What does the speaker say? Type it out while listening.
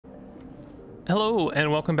Hello and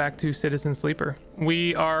welcome back to Citizen Sleeper.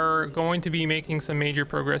 We are going to be making some major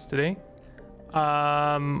progress today.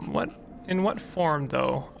 In what form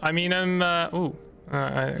though? I mean,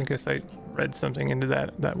 I guess I read something into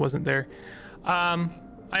that wasn't there. I'm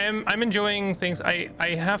enjoying things. I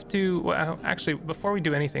have to, well, actually, before we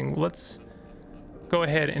do anything, let's go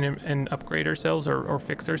ahead and upgrade ourselves or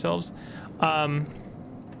fix ourselves. I'm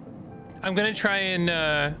gonna try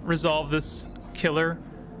and resolve this killer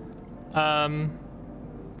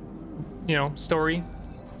story,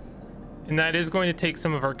 and that is going to take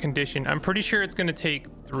some of our condition. I'm pretty sure it's going to take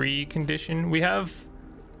 3 condition. We have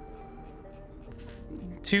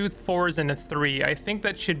 2 4s and a 3. I think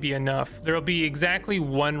that should be enough. There'll be exactly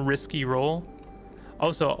 1 risky roll.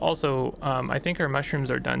 Also, I think our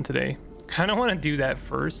mushrooms are done today. Kind of want to do that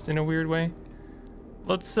first in a weird way.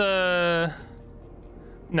 Let's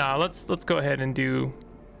let's go ahead and do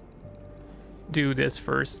this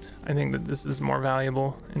first. I think that this is more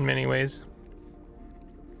valuable in many ways.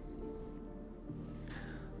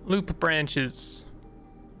 Loop branches.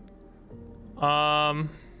 3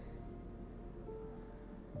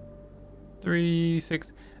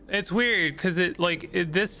 6. It's weird because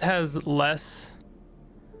this has less.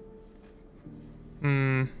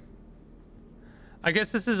 I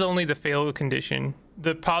guess this is only the fail condition.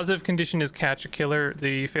 The positive condition is catch a killer.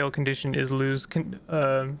 The fail condition is lose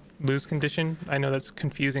condition. I know that's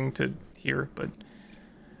confusing to hear, but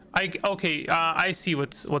I see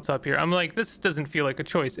what's up here. I'm like, this doesn't feel like a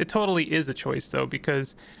choice. It totally is a choice though,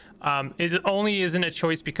 because it only isn't a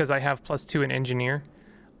choice because I have +2 in engineer.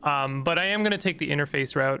 But I am going to take the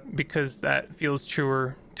interface route because that feels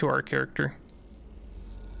truer to our character.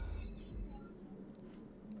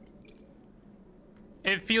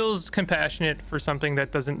 It feels compassionate for something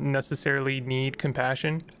that doesn't necessarily need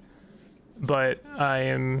compassion, but I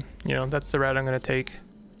am, that's the route I'm going to take.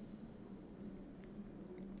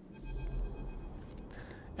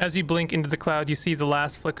 As you blink into the cloud, you see the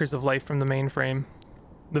last flickers of life from the mainframe.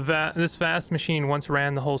 This vast machine once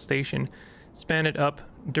ran the whole station, spanned it up,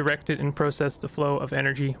 directed and processed the flow of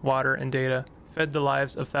energy, water, and data, fed the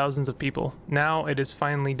lives of thousands of people. Now it is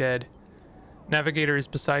finally dead. Navigator is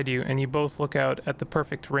beside you, and you both look out at the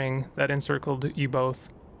perfect ring that encircled you both,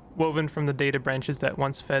 woven from the data branches that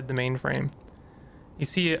once fed the mainframe. You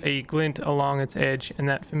see a glint along its edge, and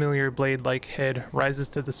that familiar blade-like head rises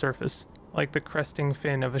to the surface, like the cresting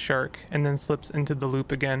fin of a shark, and then slips into the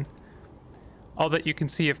loop again. All that you can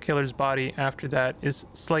see of Killer's body after that is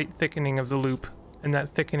slight thickening of the loop, and that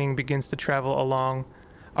thickening begins to travel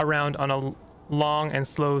around on a long and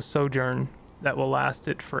slow sojourn that will last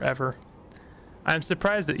it forever. "I'm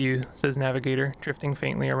surprised at you," says Navigator, drifting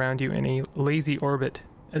faintly around you in a lazy orbit,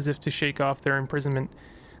 as if to shake off their imprisonment.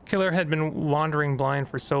 "Killer had been wandering blind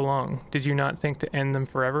for so long. Did you not think to end them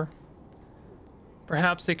forever?"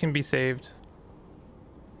 "Perhaps they can be saved.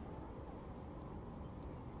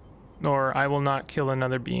 Or I will not kill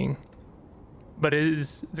another being." "But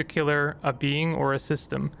is the killer a being or a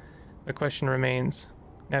system?" The question remains.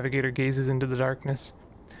 Navigator gazes into the darkness.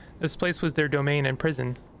 This place was their domain and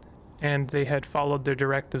prison, and they had followed their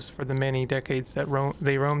directives for the many decades that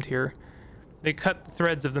they roamed here. They cut the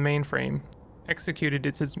threads of the mainframe, executed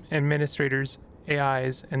its administrators'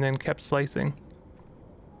 AIs, and then kept slicing.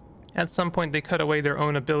 At some point they cut away their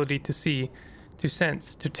own ability to see, to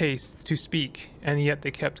sense, to taste, to speak, and yet they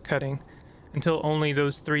kept cutting, until only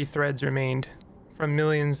those 3 threads remained. From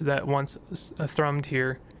millions that once thrummed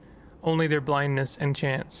here, only their blindness and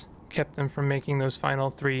chance kept them from making those final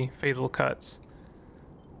 3 fatal cuts.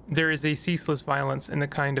 There is a ceaseless violence in the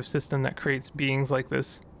kind of system that creates beings like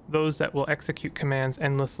this, those that will execute commands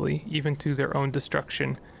endlessly, even to their own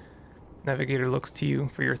destruction. Navigator looks to you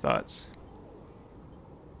for your thoughts.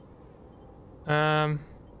 I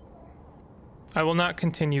will not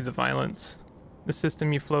continue the violence. The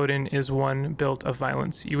system you float in is one built of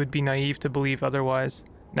violence. You would be naive to believe otherwise.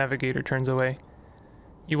 Navigator turns away.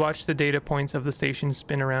 You watch the data points of the station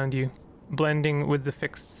spin around you, blending with the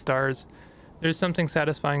fixed stars. There's something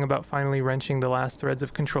satisfying about finally wrenching the last threads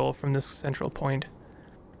of control from this central point.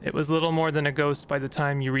 It was little more than a ghost by the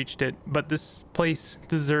time you reached it, but this place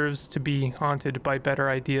deserves to be haunted by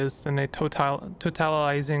better ideas than a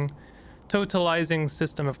totalizing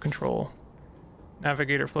system of control.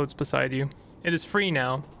 Navigator floats beside you. It is free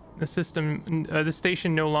now. The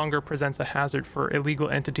station no longer presents a hazard for illegal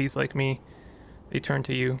entities like me. They turn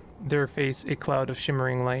to you, their face a cloud of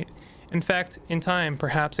shimmering light. In fact, in time,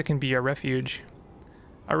 perhaps it can be a refuge.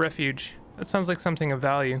 A refuge. That sounds like something of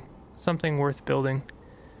value. Something worth building.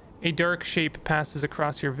 A dark shape passes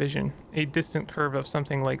across your vision. A distant curve of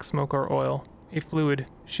something like smoke or oil. A fluid,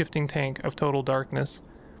 shifting tank of total darkness.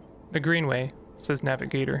 The Greenway, says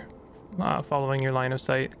Navigator, following your line of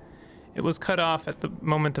sight. It was cut off at the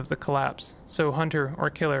moment of the collapse, so hunter or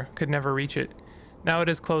killer could never reach it. Now it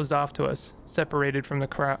is closed off to us, separated from the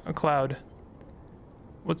cloud.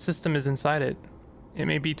 What system is inside it? It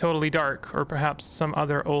may be totally dark, or perhaps some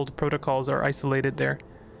other old protocols are isolated there.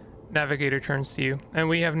 Navigator turns to you, and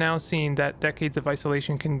we have now seen that decades of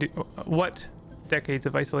isolation can do what decades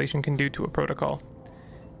of isolation can do to a protocol.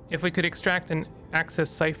 If we could extract an access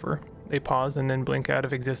cipher, they pause and then blink out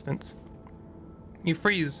of existence. You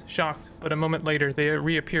freeze, shocked, but a moment later they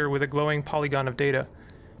reappear with a glowing polygon of data.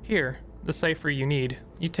 Here, the cipher you need.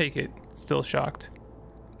 You take it, still shocked.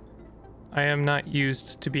 I am not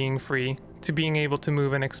used to being free, to being able to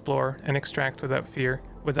move and explore and extract without fear,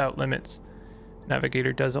 without limits.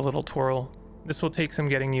 Navigator does a little twirl. This will take some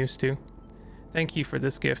getting used to. Thank you for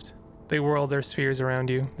this gift. They whirl their spheres around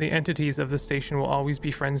you. The entities of the station will always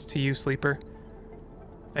be friends to you, Sleeper.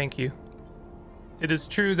 Thank you. It is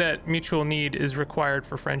true that mutual need is required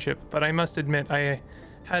for friendship, but I must admit I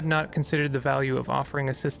had not considered the value of offering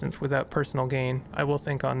assistance without personal gain. I will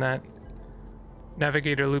think on that.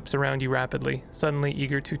 Navigator loops around you rapidly, suddenly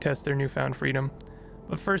eager to test their newfound freedom.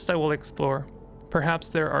 But first I will explore. Perhaps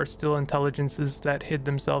there are still intelligences that hid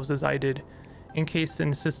themselves as I did, encased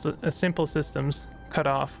in simple systems, cut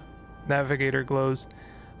off. Navigator glows.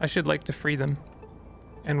 I should like to free them.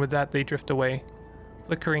 And with that they drift away,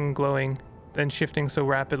 flickering and glowing, then shifting so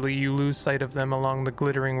rapidly you lose sight of them along the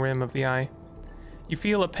glittering rim of the eye. You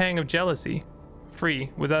feel a pang of jealousy,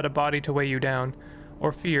 free, without a body to weigh you down,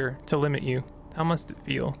 or fear to limit you. How must it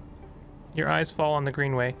feel? Your eyes fall on the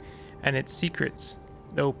Greenway, and its secrets,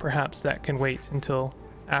 though perhaps that can wait until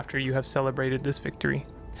after you have celebrated this victory.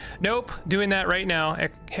 Nope, doing that right now.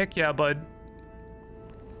 Heck yeah, bud.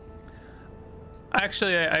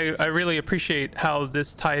 Actually, I really appreciate how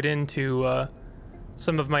this tied into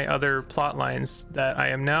some of my other plot lines that I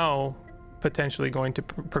am now potentially going to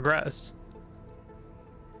progress.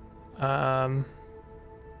 2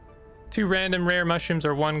 random rare mushrooms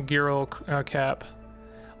or 1 Girl cap.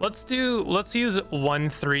 Let's use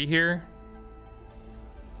 1-3 here.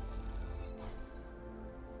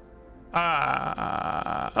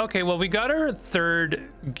 Okay, well we got our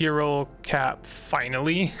 3rd Girl cap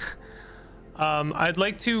finally. I'd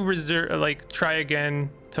like to try again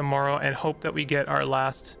tomorrow and hope that we get our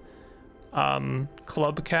last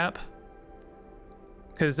club cap,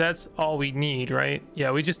 because that's all we need, right?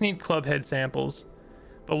 Yeah, we just need club head samples.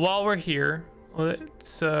 But while we're here,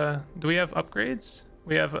 let's do we have upgrades?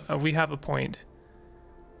 We have a point,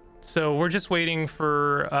 so we're just waiting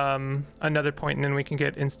for another point, and then we can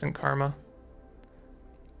get instant karma.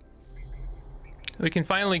 We can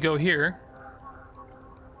finally go here.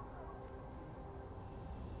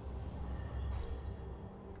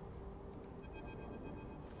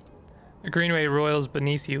 The Greenway roils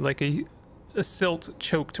beneath you like a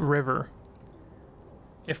silt-choked river.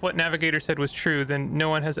 If what Navigator said was true, then no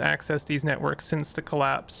one has accessed these networks since the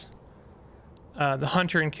collapse. The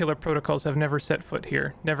hunter and killer protocols have never set foot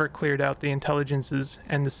here, never cleared out the intelligences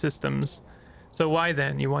and the systems. So why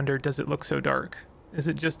then, you wonder, does it look so dark? Is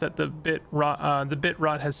it just that the bit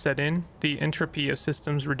rot has set in, the entropy of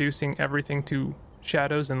systems reducing everything to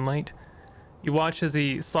shadows and light? You watch as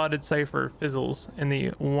the slotted cipher fizzles in the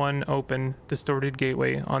one open, distorted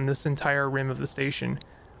gateway on this entire rim of the station.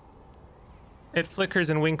 It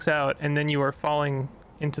flickers and winks out, and then you are falling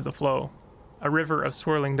into the flow. A river of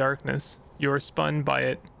swirling darkness. You are spun by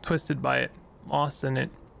it, twisted by it, lost in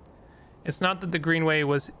it. It's not that the Greenway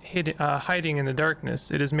was hiding in the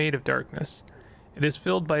darkness. It is made of darkness. It is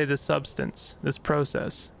filled by this substance, this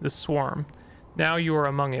process, this swarm. Now you are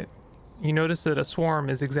among it. You notice that a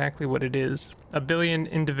swarm is exactly what it is. A billion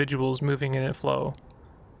individuals moving in a flow.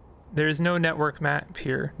 There is no network map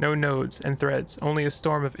here, no nodes and threads, only a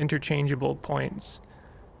storm of interchangeable points,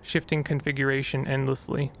 shifting configuration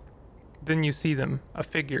endlessly. Then you see them, a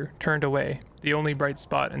figure, turned away, the only bright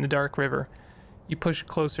spot in the dark river. You push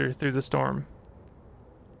closer through the storm.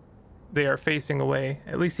 They are facing away,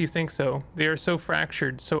 at least you think so. They are so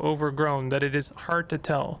fractured, so overgrown, that it is hard to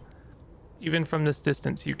tell. Even from this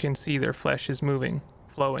distance, you can see their flesh is moving,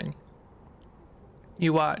 flowing.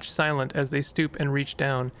 You watch, silent, as they stoop and reach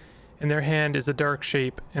down. In their hand is a dark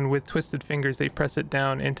shape, and with twisted fingers they press it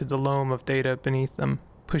down into the loam of data beneath them,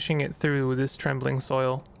 pushing it through this trembling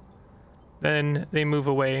soil. Then they move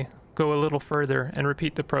away, go a little further, and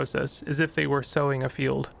repeat the process, as if they were sowing a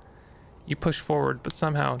field. You push forward, but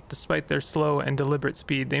somehow, despite their slow and deliberate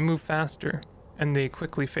speed, they move faster, and they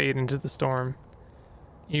quickly fade into the storm.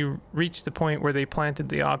 You reach the point where they planted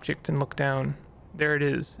the object and look down. There it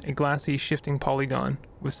is, a glassy, shifting polygon,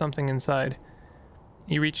 with something inside.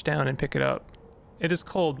 You reach down and pick it up. It is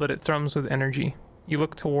cold, but it thrums with energy. You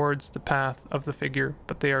look towards the path of the figure,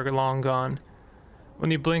 but they are long gone.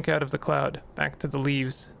 When you blink out of the cloud, back to the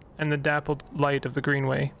leaves, and the dappled light of the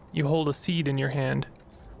greenway, you hold a seed in your hand.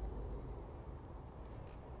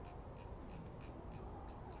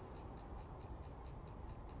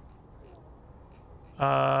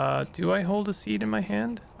 Do I hold a seed in my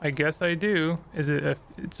hand? I guess I do.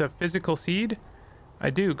 It's a physical seed?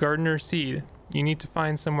 I do, gardener's seed. You need to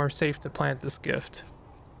find somewhere safe to plant this gift.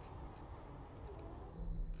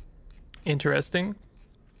 Interesting.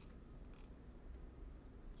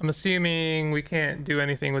 I'm assuming we can't do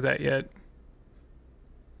anything with that yet.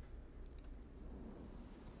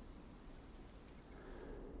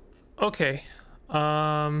 Okay.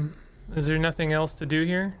 Is there nothing else to do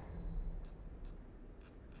here?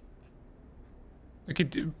 We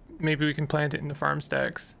could do, maybe we can plant it in the farm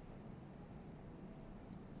stacks.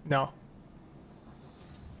 No.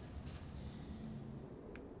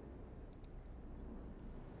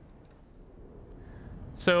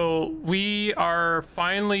 So we are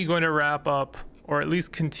finally going to wrap up, or at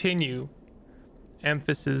least continue,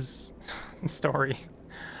 Emphasis story.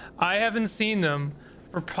 I haven't seen them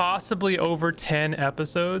for possibly over 10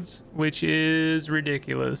 episodes, which is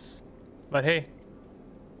ridiculous. But hey,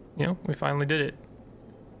 you know, we finally did it.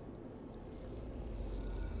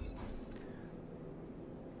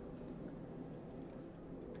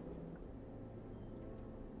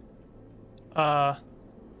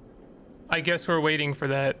 I guess we're waiting for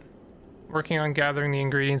that. Working on gathering the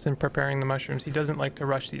ingredients and preparing the mushrooms. He doesn't like to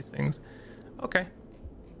rush these things. Okay.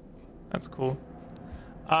 That's cool.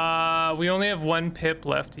 We only have one pip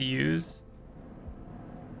left to use.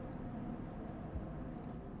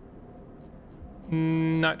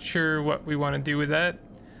 Not sure what we want to do with that.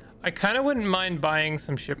 I kind of wouldn't mind buying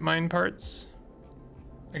some ship mine parts.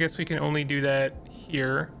 I guess we can only do that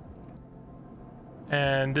here.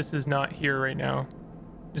 And this is not here right now.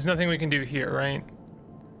 There's nothing we can do here, right?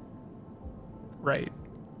 Right.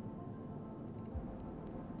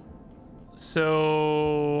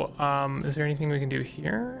 So, is there anything we can do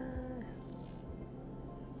here?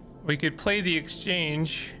 We could play the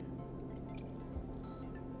exchange.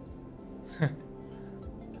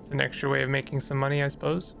 It's an extra way of making some money, I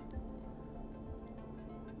suppose.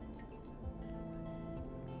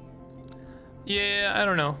 Yeah, I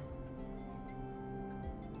don't know.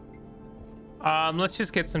 Let's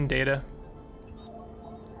just get some data.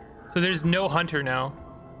 So there's no hunter now.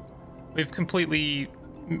 We've completely,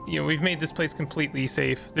 you know, we've made this place completely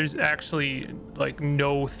safe. There's actually like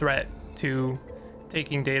no threat to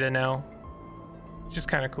taking data now, which is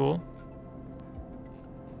kind of cool.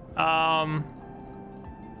 All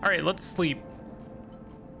right, let's sleep.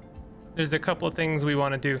 There's a couple of things we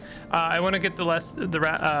want to do. I want to get the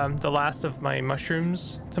last of my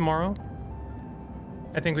mushrooms tomorrow.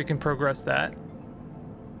 I think we can progress that.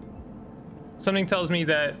 Something tells me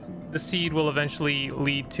that the seed will eventually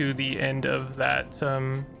lead to the end of that,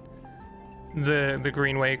 the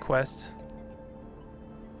Greenway quest.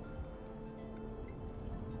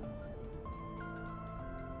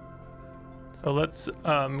 So let's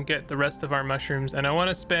get the rest of our mushrooms, and I want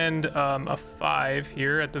to spend a 5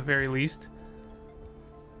 here at the very least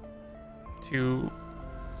to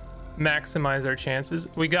maximize our chances.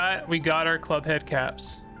 We got our club head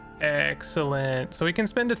caps. Excellent. So we can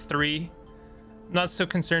spend a 3. Not so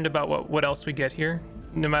concerned about what else we get here.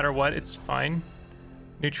 No matter what, it's fine.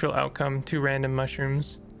 Neutral outcome, 2 random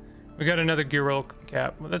mushrooms. We got another Girl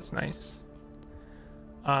cap. Well, that's nice.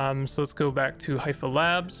 So let's go back to Haifa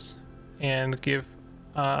Labs and give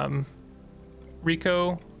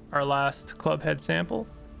Rico our last club head sample.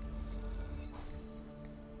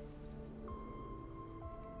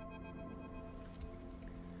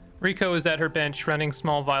 Rico is at her bench running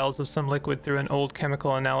small vials of some liquid through an old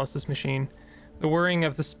chemical analysis machine. The whirring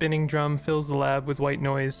of the spinning drum fills the lab with white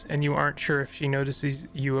noise, and you aren't sure if she notices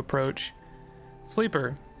you approach.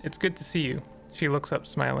 Sleeper, it's good to see you. She looks up,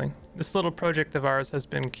 smiling. This little project of ours has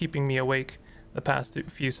been keeping me awake the past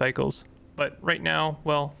few cycles. But right now,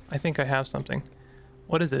 well, I think I have something.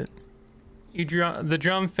 What is it? The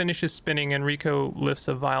drum finishes spinning and Rico lifts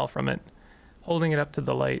a vial from it, holding it up to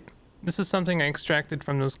the light. This is something I extracted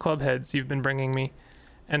from those club heads you've been bringing me,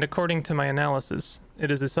 and according to my analysis, it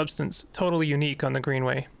is a substance totally unique on the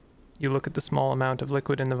Greenway. You look at the small amount of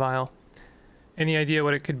liquid in the vial. Any idea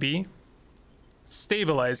what it could be?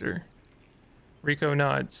 Stabilizer. Rico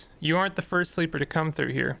nods. You aren't the first sleeper to come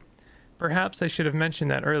through here. Perhaps I should have mentioned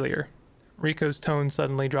that earlier. Rico's tone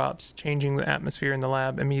suddenly drops, changing the atmosphere in the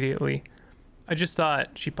lab immediately. I just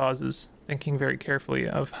thought, she pauses, thinking very carefully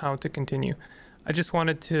of how to continue. I just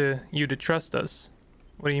wanted you to trust us.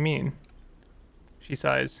 What do you mean? She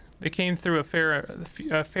sighs. They came through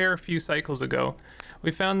a fair few cycles ago.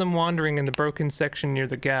 We found them wandering in the broken section near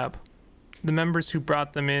the gap. The members who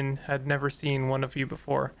brought them in had never seen one of you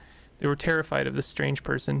before. They were terrified of this strange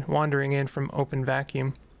person wandering in from open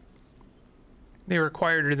vacuum. They were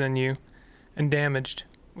quieter than you, and damaged.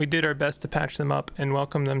 We did our best to patch them up and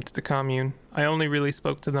welcome them to the commune. I only really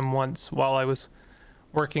spoke to them once while I was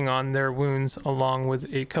working on their wounds along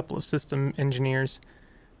with a couple of system engineers.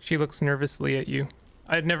 She looks nervously at you.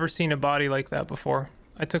 I had never seen a body like that before.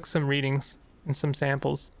 I took some readings and some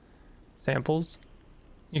samples. Samples?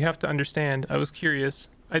 You have to understand, I was curious.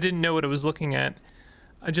 I didn't know what I was looking at.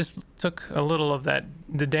 I just took a little of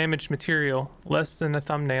the damaged material, less than a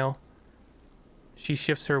thumbnail. She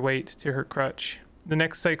shifts her weight to her crutch. The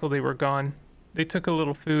next cycle they were gone. They took a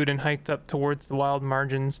little food and hiked up towards the wild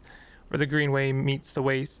margins where the greenway meets the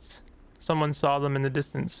wastes. Someone saw them in the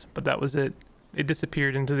distance, but that was it. They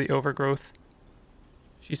disappeared into the overgrowth.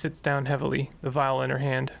 She sits down heavily, the vial in her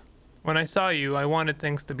hand. When I saw you, I wanted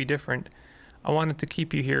things to be different. I wanted to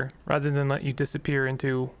keep you here, rather than let you disappear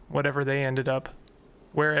into wherever they ended up.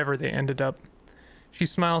 She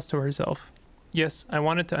smiles to herself. Yes, I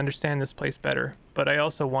wanted to understand this place better, but I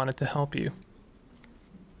also wanted to help you.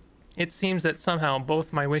 It seems that somehow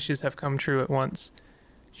both my wishes have come true at once.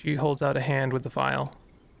 She holds out a hand with the vial.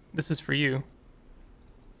 This is for you.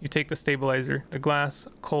 You take the stabilizer, the glass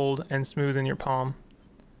cold and smooth in your palm.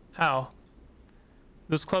 How?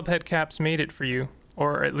 Those club head caps made it for you,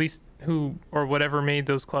 or at least who or whatever made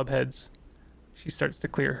those club heads. She starts to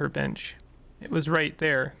clear her bench. It was right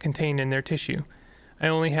there, contained in their tissue. I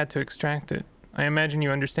only had to extract it. I imagine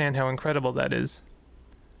you understand how incredible that is.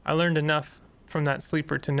 I learned enough from that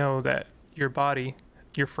sleeper to know that your body,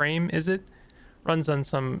 your frame, is it, runs on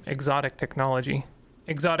some exotic technology.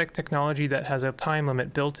 Exotic technology that has a time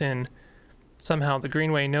limit built in. Somehow the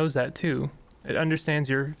Greenway knows that too. It understands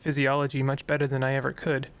your physiology much better than I ever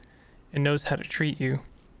could. It knows how to treat you.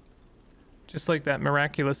 Just like that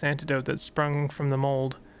miraculous antidote that sprung from the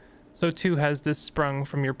mold, so too has this sprung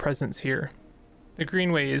from your presence here. The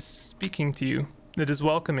Greenway is speaking to you. It is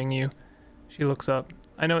welcoming you. She looks up.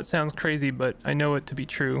 I know it sounds crazy, but I know it to be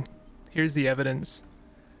true. Here's the evidence.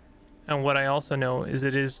 And what I also know is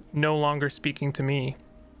it is no longer speaking to me.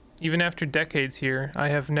 Even after decades here, I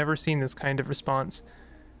have never seen this kind of response.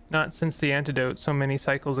 Not since the antidote so many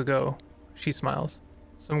cycles ago. She smiles.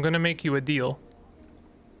 So I'm gonna make you a deal.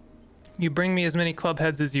 You bring me as many club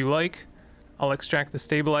heads as you like. I'll extract the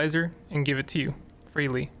stabilizer and give it to you,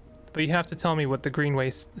 freely. But you have to tell me what the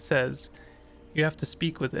Greenway says. You have to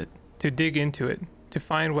speak with it, to dig into it, to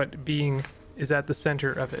find what being is at the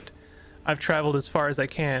center of it. I've traveled as far as I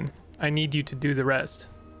can. I need you to do the rest.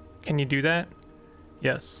 Can you do that?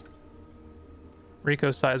 Yes.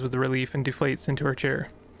 Rico sighs with relief and deflates into her chair.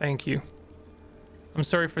 Thank you. I'm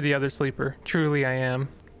sorry for the other sleeper. Truly I am.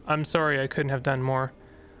 I'm sorry I couldn't have done more.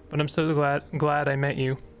 But I'm so glad I met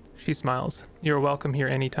you. She smiles. You're welcome here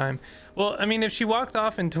anytime. Well, I mean, if she walked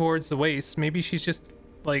off and towards the waste, maybe she's just,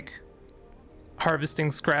 like,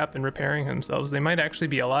 harvesting scrap and repairing themselves. They might actually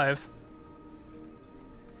be alive.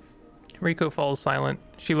 Rico falls silent.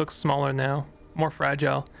 She looks smaller now, more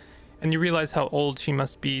fragile, and you realize how old she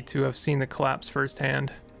must be to have seen the collapse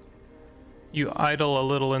firsthand. You idle a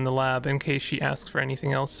little in the lab in case she asks for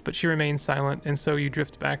anything else, but she remains silent, and so you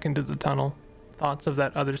drift back into the tunnel. Thoughts of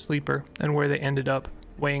that other sleeper and where they ended up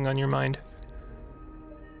weighing on your mind.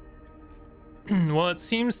 Well, it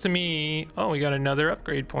seems to me... Oh, we got another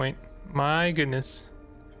upgrade point. My goodness.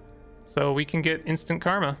 So we can get instant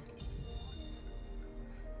karma.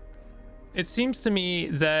 It seems to me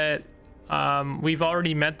that we've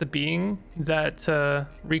already met the being that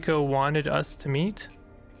Rico wanted us to meet.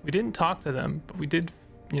 We didn't talk to them, but we did,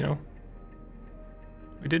 you know,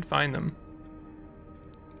 we did find them.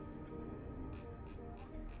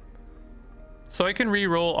 So I can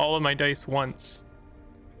re-roll all of my dice once.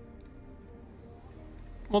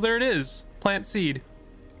 Well, there it is. Plant seed.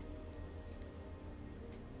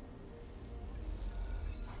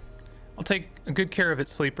 I'll take good care of it,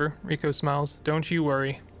 sleeper. Rico smiles. Don't you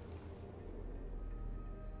worry.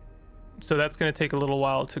 So that's going to take a little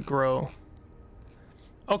while to grow.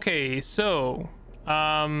 Okay, so...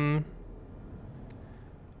 well,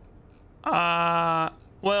 I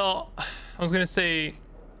was going to say...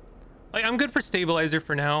 Like, I'm good for stabilizer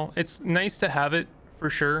for now. It's nice to have it, for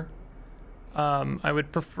sure. I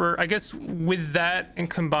would prefer... I guess with that and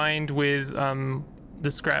combined with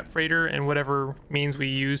the scrap freighter and whatever means we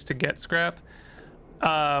use to get scrap,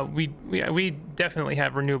 we definitely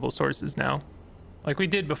have renewable sources now. Like we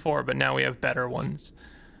did before, but now we have better ones.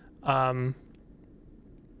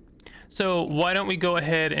 So why don't we go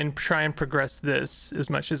ahead and try and progress this as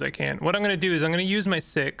much as I can. What I'm going to do is I'm going to use my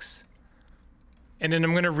 6, and then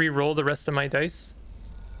I'm going to re-roll the rest of my dice.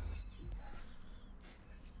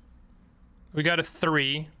 We got a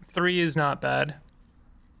 3. 3 is not bad.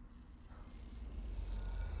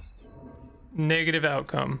 Negative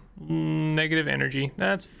outcome. Negative energy.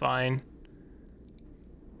 That's fine.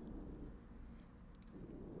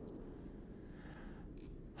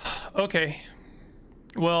 Okay.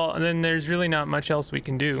 Well, then there's really not much else we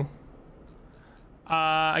can do.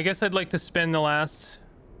 I guess I'd like to spend my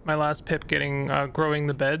last pip getting growing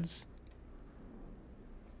the beds.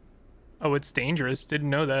 Oh, it's dangerous. Didn't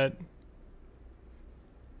know that.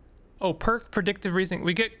 Oh, perk predictive reasoning.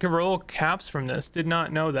 We get Garroll caps from this. Did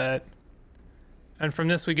not know that. And from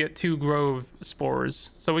this we get 2 grove spores.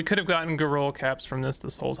 So we could have gotten Garroll caps from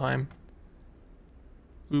this whole time.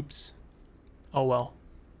 Oops. Oh well.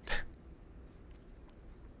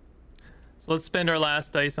 So let's spend our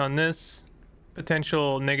last dice on this.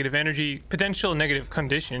 Potential negative energy. Potential negative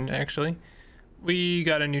condition, actually. We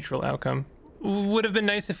got a neutral outcome. Would have been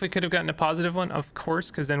nice if we could have gotten a positive one, of course,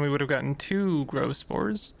 because then we would have gotten 2 grove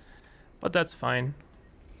spores. But that's fine.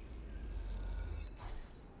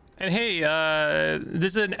 And hey,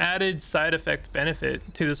 there's an added side effect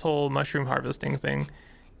benefit to this whole mushroom harvesting thing.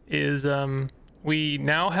 Is we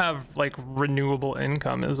now have like renewable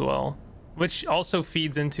income as well, which also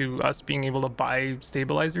feeds into us being able to buy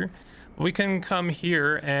stabilizer. We can come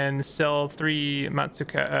here and sell 3 what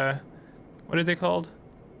are they called?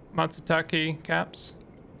 Matsutake caps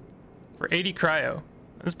for 80 cryo.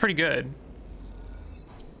 That's pretty good.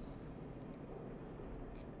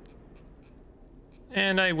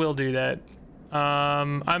 And I will do that.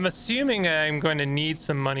 I'm assuming I'm going to need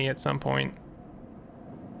some money at some point.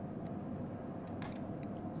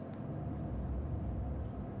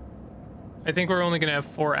 I think we're only going to have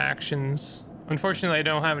 4 actions. Unfortunately, I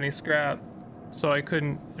don't have any scrap, so I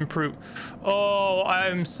couldn't improve. Oh,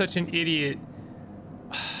 I'm such an idiot.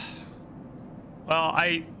 Well,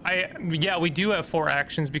 yeah, we do have 4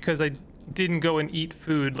 actions because I didn't go and eat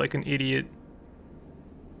food like an idiot.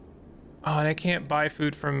 Oh, and I can't buy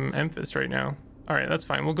food from Memphis right now. All right, that's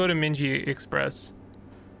fine. We'll go to Minji Express.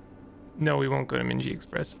 No, we won't go to Minji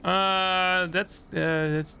Express. That's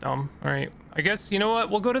dumb. All right, I guess, you know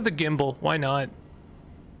what? We'll go to the Gimbal. Why not?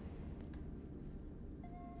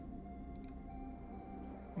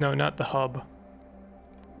 No, not the hub.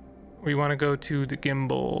 We want to go to the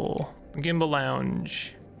Gimbal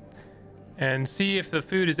Lounge and see if the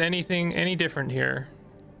food is any different here.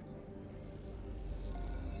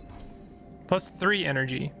 Plus 3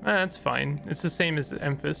 energy. That's fine. It's the same as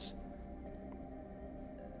Memphis.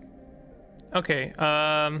 Okay,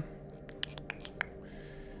 the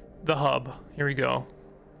hub. Here we go.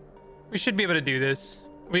 We should be able to do this.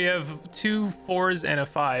 We have 2 4s and a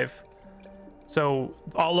 5. So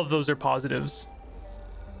all of those are positives.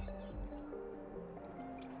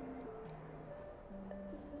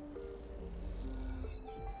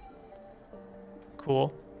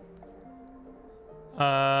 Cool.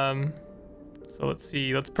 So let's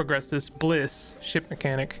see. Let's progress this. Bliss, ship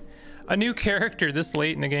mechanic. A new character this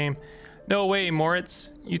late in the game. No way,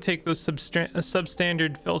 Moritz. You take those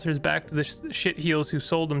substandard filters back to the shitheels who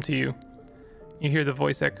sold them to you. You hear the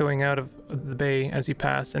voice echoing out of the bay as you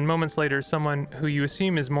pass, and moments later, someone who you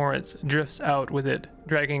assume is Moritz drifts out with it,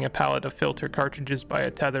 dragging a pallet of filter cartridges by a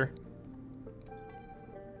tether.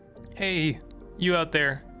 Hey, you out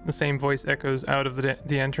there. The same voice echoes out of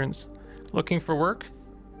the entrance. Looking for work?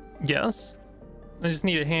 Yes? I just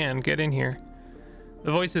need a hand. Get in here.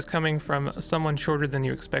 The voice is coming from someone shorter than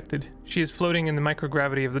you expected. She is floating in the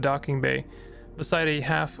microgravity of the docking bay, beside a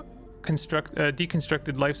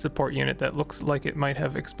deconstructed life support unit that looks like it might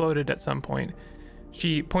have exploded at some point.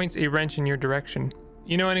 She points a wrench in your direction.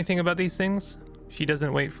 You know anything about these things? She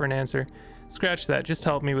doesn't wait for an answer. Scratch that. Just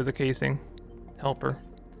help me with the casing. Help her.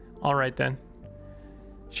 All right then.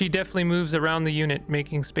 She deftly moves around the unit,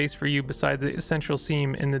 making space for you beside the central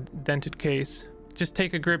seam in the dented case. Just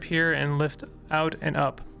take a grip here and lift out and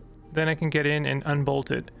up. Then I can get in and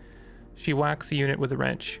unbolt it. She whacks the unit with a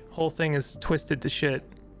wrench. Whole thing is twisted to shit.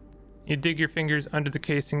 You dig your fingers under the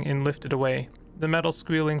casing and lift it away, the metal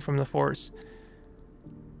squealing from the force.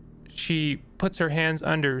 She puts her hands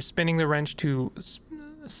under, spinning the wrench to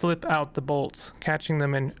slip out the bolts, catching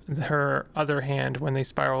them in her other hand when they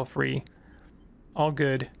spiral free. All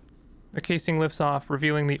good. The casing lifts off,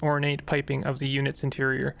 revealing the ornate piping of the unit's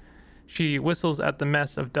interior. She whistles at the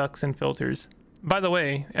mess of ducts and filters. By the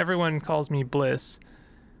way, everyone calls me Bliss.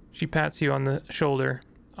 She pats you on the shoulder,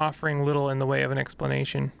 offering little in the way of an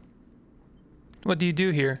explanation. What do you do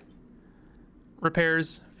here?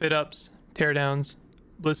 Repairs, fit-ups, teardowns.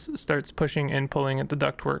 Bliss starts pushing and pulling at the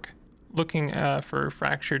ductwork, looking for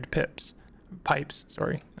fractured pipes,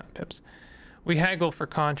 sorry, not pips. We haggle for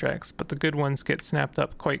contracts, but the good ones get snapped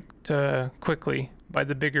up quite quickly by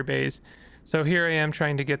the bigger bays. So here I am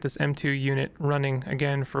trying to get this M2 unit running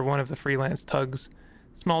again for one of the freelance tugs.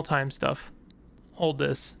 Small time stuff. Hold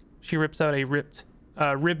this. She rips out a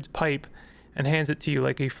ribbed pipe and hands it to you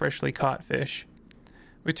like a freshly caught fish.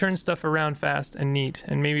 We turn stuff around fast and neat,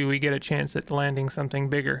 and maybe we get a chance at landing something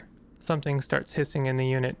bigger. Something starts hissing in the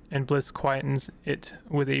unit, and Bliss quietens it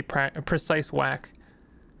with a precise whack.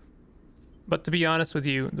 But to be honest with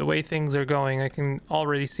you, the way things are going, I can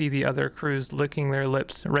already see the other crews licking their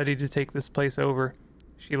lips, ready to take this place over.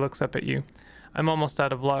 She looks up at you. I'm almost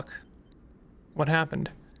out of luck. What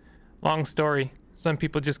happened? Long story. Some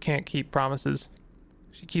people just can't keep promises.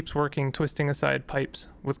 She keeps working, twisting aside pipes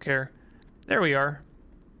with care. There we are.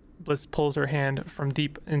 Bliss pulls her hand from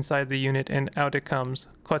deep inside the unit and out it comes,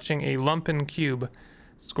 clutching a lumpen cube,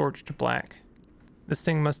 scorched black. This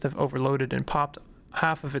thing must have overloaded and popped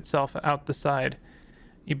half of itself out the side.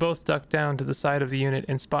 You both duck down to the side of the unit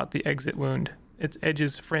and spot the exit wound, its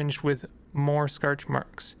edges fringed with more scorch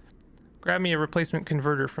marks. Grab me a replacement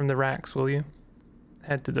converter from the racks, will you?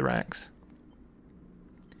 Head to the racks.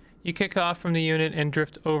 You kick off from the unit and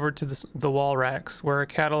drift over to the wall racks, where a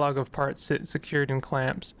catalog of parts sit secured in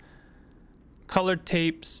clamps. Colored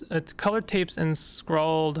tapes and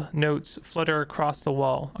scrawled notes flutter across the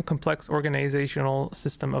wall, a complex organizational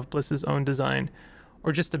system of Bliss's own design,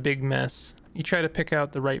 or just a big mess. You try to pick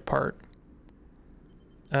out the right part.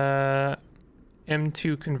 M2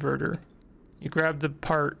 converter. You grab the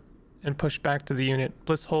part and push back to the unit.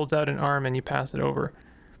 Bliss holds out an arm and you pass it over.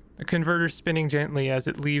 The converter spinning gently as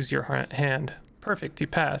it leaves your hand. Perfect, you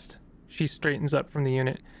passed. She straightens up from the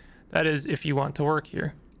unit. That is, if you want to work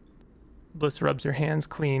here. Bliss rubs her hands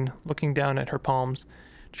clean, looking down at her palms.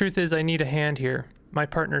 Truth is, I need a hand here. My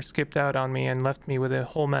partner skipped out on me and left me with a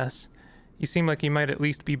whole mess. You seem like you might at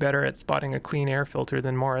least be better at spotting a clean air filter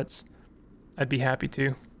than Moritz. I'd be happy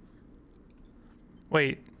to.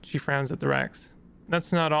 Wait, she frowns at the racks.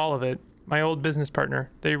 That's not all of it. My old business partner.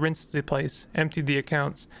 They rinsed the place, emptied the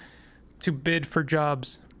accounts. To bid for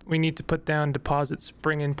jobs, we need to put down deposits,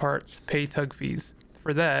 bring in parts, pay tug fees.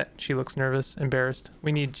 For that, she looks nervous, embarrassed.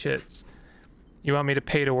 We need chits. You want me to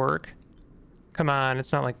pay to work? Come on,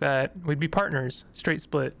 it's not like that. We'd be partners. Straight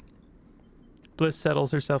split. Bliss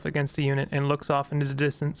settles herself against the unit and looks off into the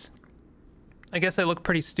distance. I guess I look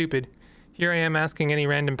pretty stupid. Here I am asking any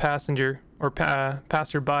random passenger or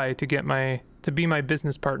passerby to be my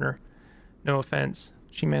business partner. No offense.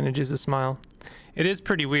 She manages a smile. It is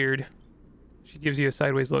pretty weird. She gives you a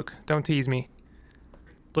sideways look. Don't tease me.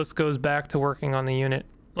 Bliss goes back to working on the unit.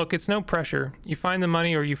 Look, it's no pressure. You find the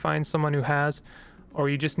money or you find someone who has, or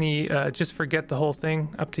you just forget the whole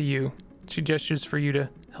thing. Up to you. She gestures for you to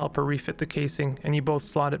help her refit the casing, and you both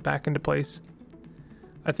slot it back into place.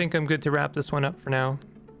 I think I'm good to wrap this one up for now.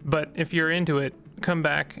 But if you're into it, come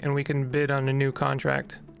back and we can bid on a new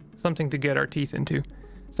contract. Something to get our teeth into.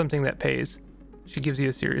 Something that pays. She gives you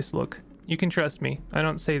a serious look. You can trust me. I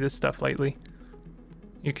don't say this stuff lightly.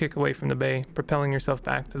 You kick away from the bay, propelling yourself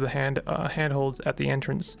back to the handholds at the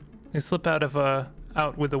entrance. You slip out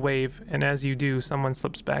with a wave, and as you do, someone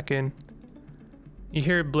slips back in. You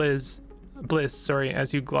hear Bliss,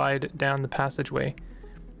 as you glide down the passageway.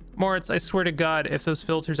 Moritz, I swear to God, if those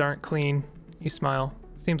filters aren't clean. You smile.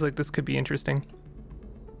 Seems like this could be interesting.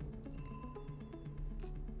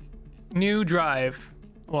 New drive.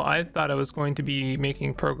 Well, I thought I was going to be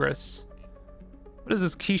making progress. What is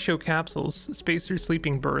this? Keisho capsules. Spacer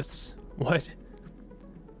sleeping berths. What?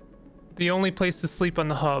 The only place to sleep on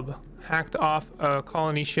the hub. Hacked off a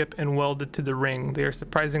colony ship and welded to the ring. They are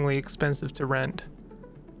surprisingly expensive to rent.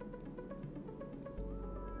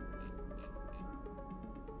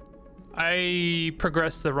 I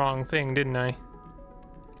progressed the wrong thing, didn't I?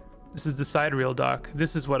 This is the side reel dock.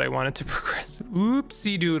 This is what I wanted to progress.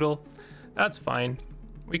 Oopsie doodle. That's fine.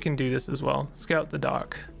 We can do this as well. Scout the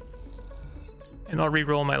dock. And I'll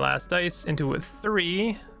re-roll my last dice into a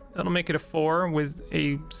 3. That'll make it a 4 with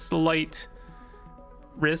a slight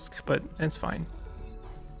risk, but it's fine.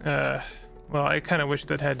 Well, I kind of wish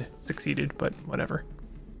that had succeeded, but whatever.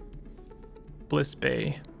 Bliss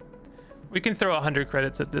Bay. We can throw 100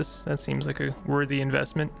 credits at this. That seems like a worthy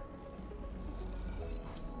investment.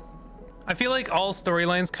 I feel like all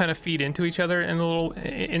storylines kind of feed into each other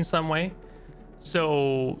in some way.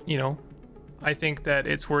 So, you know, I think that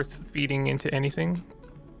it's worth feeding into anything.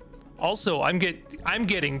 Also, I'm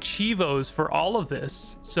getting Chivos for all of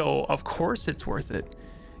this, so of course it's worth it.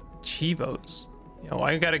 Chivos. You know,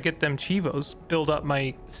 I gotta get them Chivos, build up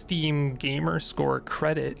my Steam gamer score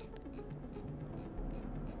credit.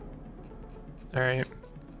 All right.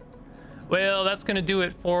 Well, that's gonna do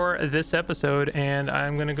it for this episode, and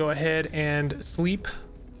I'm gonna go ahead and sleep,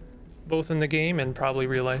 both in the game and probably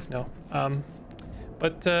real life. No.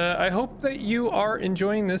 But I hope that you are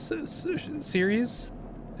enjoying this series,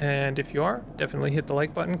 and if you are, definitely hit the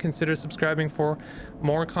like button. Consider subscribing for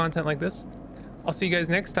more content like this. I'll see you guys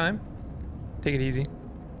next time. Take it easy.